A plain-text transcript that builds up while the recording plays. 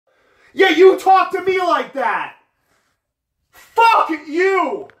Yet you talk to me like that. Fuck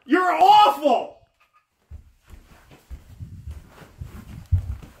you. You're awful.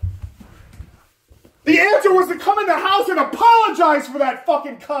 The answer was to come in the house and apologize for that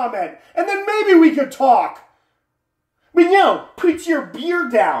fucking comment. And then maybe we could talk. But no, put your beer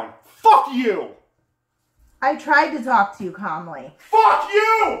down. Fuck you. I tried to talk to you calmly. Fuck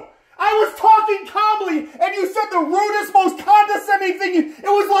you! I was talking calmly, and you said the rudest, most condescending thing. It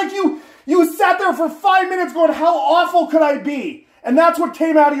was like you sat there for 5 minutes going, how awful could I be? And that's what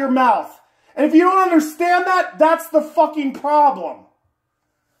came out of your mouth. And if you don't understand that, that's the fucking problem.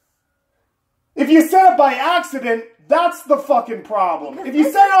 If you said it by accident, that's the fucking problem. If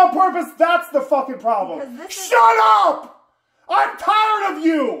you said it on purpose, that's the fucking problem. Shut up! I'm tired of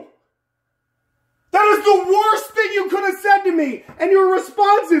you! That is the worst thing you could have said to me. And your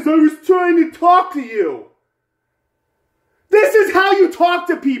response is, I was trying to talk to you. This is how you talk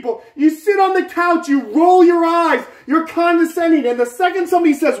to people. You sit on the couch, you roll your eyes, you're condescending, and the second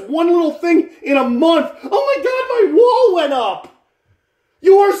somebody says one little thing in a month, oh my God, my wall went up.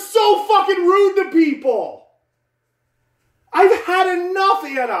 You are so fucking rude to people. I've had enough,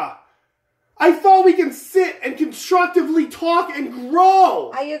 Anna. I thought we can sit and constructively talk and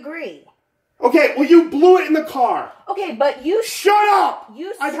grow. I agree. Okay, well, you blew it in the car. Okay, but you... Shut up!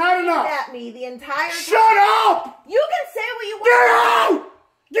 You I've had enough. at me the entire time. Shut up! You can say what you want. Get out!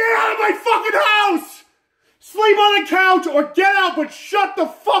 Get out of my fucking house! Sleep on the couch or get out, but shut the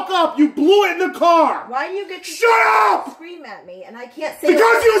fuck up. You blew it in the car. Why do you get to shut up? Scream at me and I can't say...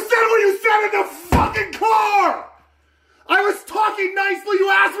 Because you said what you said in the fucking car! I was talking nicely. You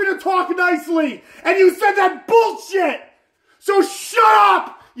asked me to talk nicely. And you said that bullshit. So shut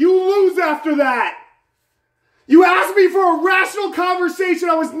up! You lose after that. You asked me for a rational conversation.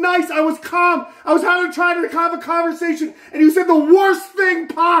 I was nice. I was calm. I was trying to have a conversation. And you said the worst thing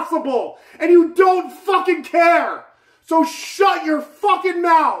possible. And you don't fucking care. So shut your fucking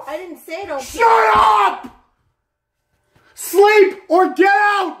mouth. I didn't say don't care. Shut up! Sleep or get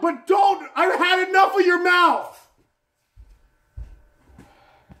out. But don't. I've had enough of your mouth.